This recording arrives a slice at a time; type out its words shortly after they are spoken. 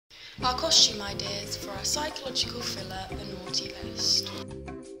Our costume ideas for our psychological thriller, The Naughty List.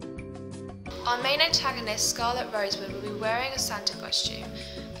 Our main antagonist, Scarlet Rosewood, will be wearing a Santa costume.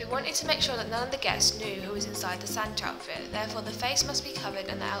 We wanted to make sure that none of the guests knew who was inside the Santa outfit, therefore the face must be covered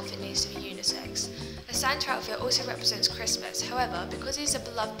and the outfit needs to be unisex. The Santa outfit also represents Christmas, however, because he's a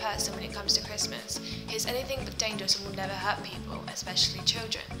beloved person when it comes to Christmas, he is anything but dangerous and will never hurt people, especially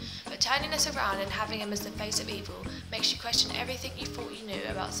children. But turning this around and having him as the face of evil makes you question everything you thought you knew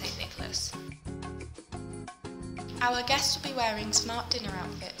about St. Nicholas. Our guests will be wearing smart dinner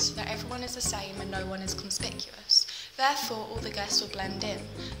outfits so that everyone is the same and no one is conspicuous. Therefore, all the guests will blend in.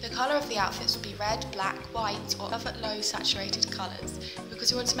 The colour of the outfits will be red, black, white or other low saturated colours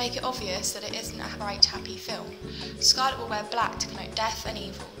because we want to make it obvious that it isn't a bright, happy film. Scarlet will wear black to connote death and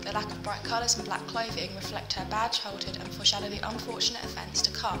evil. The lack of bright colours and black clothing reflect her bad childhood and foreshadow the unfortunate events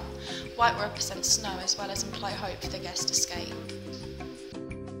to come. White will represent snow as well as imply hope for the guest escape.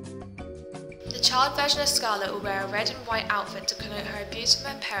 The child version of Scarlet will wear a red and white outfit to connote her abuse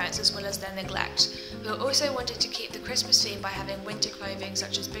from her parents as well as their neglect. We also wanted to keep the Christmas theme by having winter clothing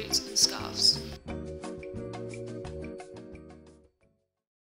such as boots and scarves.